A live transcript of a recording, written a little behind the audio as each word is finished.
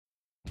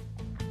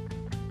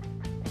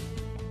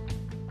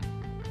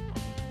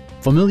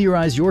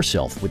Familiarize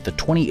yourself with the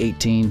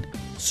 2018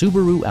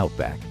 Subaru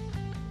Outback.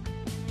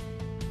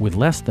 With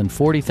less than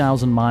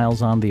 40,000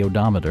 miles on the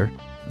odometer,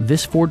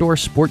 this four-door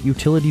sport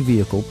utility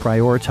vehicle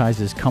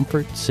prioritizes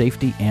comfort,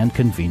 safety, and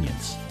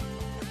convenience.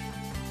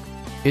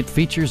 It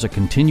features a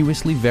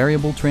continuously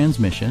variable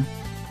transmission,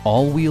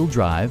 all-wheel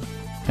drive,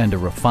 and a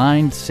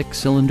refined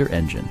six-cylinder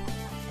engine.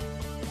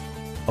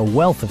 A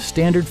wealth of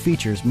standard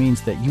features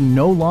means that you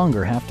no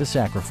longer have to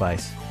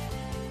sacrifice,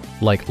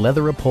 like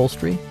leather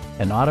upholstery,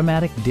 an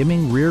automatic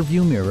dimming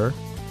rear-view mirror,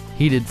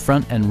 heated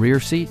front and rear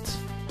seats,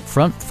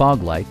 front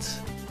fog lights,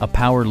 a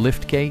power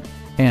liftgate,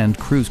 and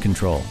cruise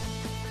control.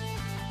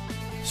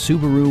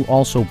 Subaru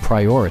also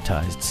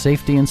prioritized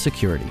safety and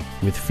security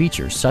with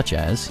features such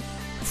as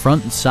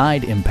front and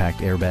side impact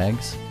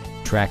airbags,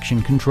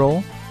 traction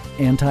control,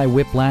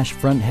 anti-whiplash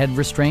front head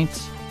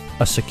restraints,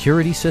 a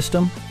security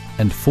system,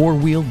 and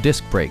four-wheel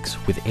disc brakes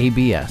with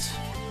ABS.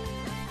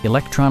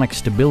 Electronic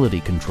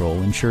stability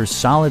control ensures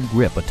solid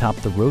grip atop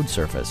the road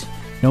surface,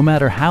 no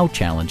matter how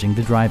challenging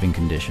the driving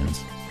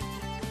conditions.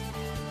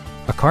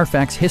 A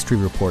Carfax history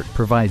report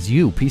provides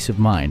you peace of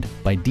mind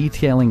by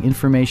detailing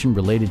information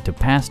related to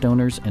past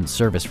owners and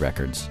service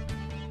records.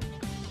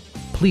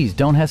 Please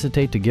don't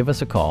hesitate to give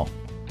us a call.